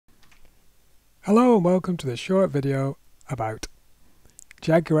Hello and welcome to this short video about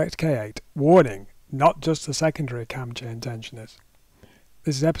Jaguar XK8 warning, not just the secondary cam chain tensioners.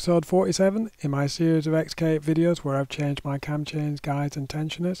 This is episode 47 in my series of XK8 videos where I've changed my cam chains, guides and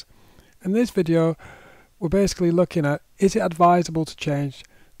tensioners. In this video we're basically looking at, is it advisable to change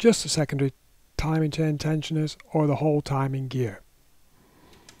just the secondary timing chain tensioners or the whole timing gear?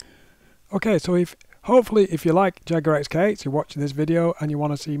 Okay, so hopefully if you like Jaguar XK8, you're watching this video and you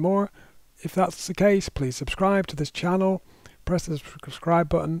want to see more. If that's the case, please subscribe to this channel, press the subscribe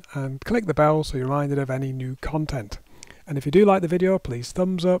button and click the bell so you're reminded of any new content. And if you do like the video, please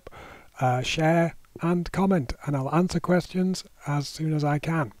thumbs up, share and comment, and I'll answer questions as soon as I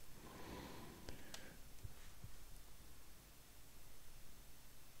can.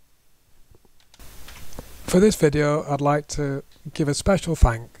 For this video, I'd like to give a special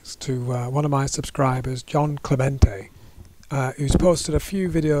thanks to one of my subscribers, Clemente, who's posted a few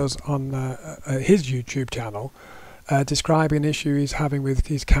videos on his YouTube channel describing an issue he's having with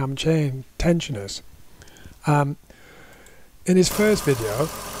his cam chain tensioners. In his first video,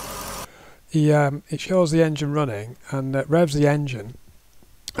 it shows the engine running and revs the engine,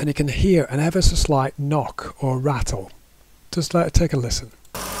 and you can hear an ever so slight knock or rattle. Just take a listen.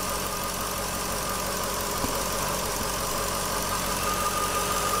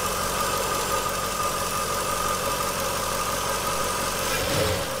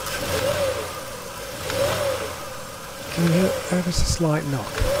 Can you hear ever so slight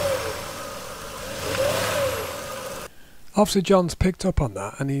knock? Obviously John's picked up on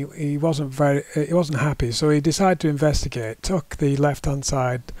that and he wasn't happy, so he decided to investigate, took the left hand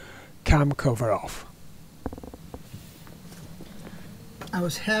side cam cover off. I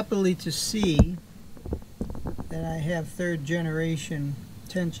was happily to see that I have third generation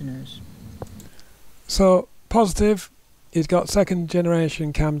tensioners. So positive, he's got second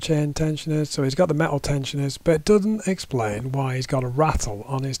generation cam chain tensioners, so he's got the metal tensioners, but it doesn't explain why he's got a rattle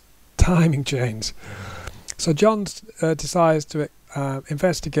on his timing chains. So John decides to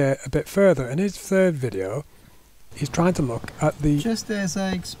investigate a bit further. In his third video, he's trying to look at the... Just as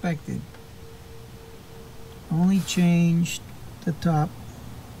I expected. Only changed the top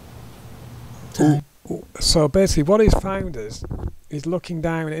time. So basically what he's found is he's looking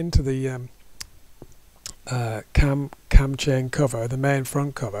down into the cam chain cover, the main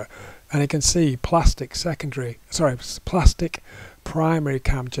front cover, and you can see plastic primary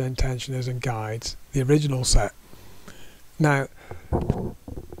cam chain tensioners and guides, the original set. Now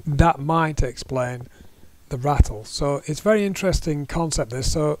that might explain the rattle. So it's a very interesting concept,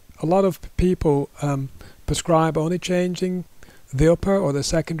 this. So a lot of people prescribe only changing the upper or the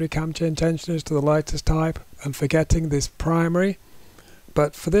secondary cam chain tensioners to the latest type and forgetting this primary.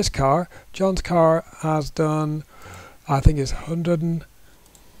 But for this car, John's car has done, I think it's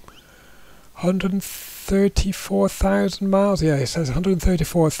 134,000 miles. Yeah, it says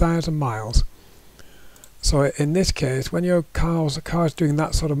 134,000 miles. So in this case, when your car's doing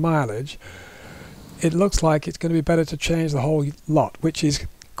that sort of mileage, it looks like it's going to be better to change the whole lot, which is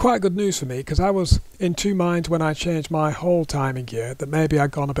quite good news for me, because I was in two minds when I changed my whole timing gear that maybe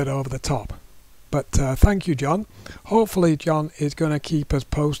I'd gone a bit over the top. But thank you, John. Hopefully John is going to keep us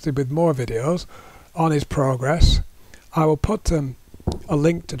posted with more videos on his progress. I will put a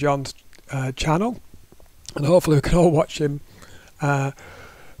link to John's channel, and hopefully we can all watch him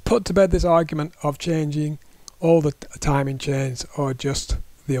put to bed this argument of changing all the timing chains or just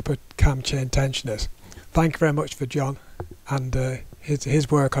the upper cam chain tensioners. Thank you very much for John and his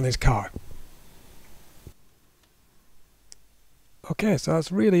work on his car. Okay, so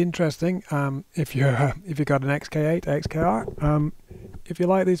that's really interesting. If you've got an XK8, XKR, if you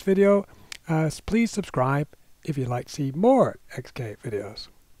like this video, please subscribe if you'd like to see more XK8 videos.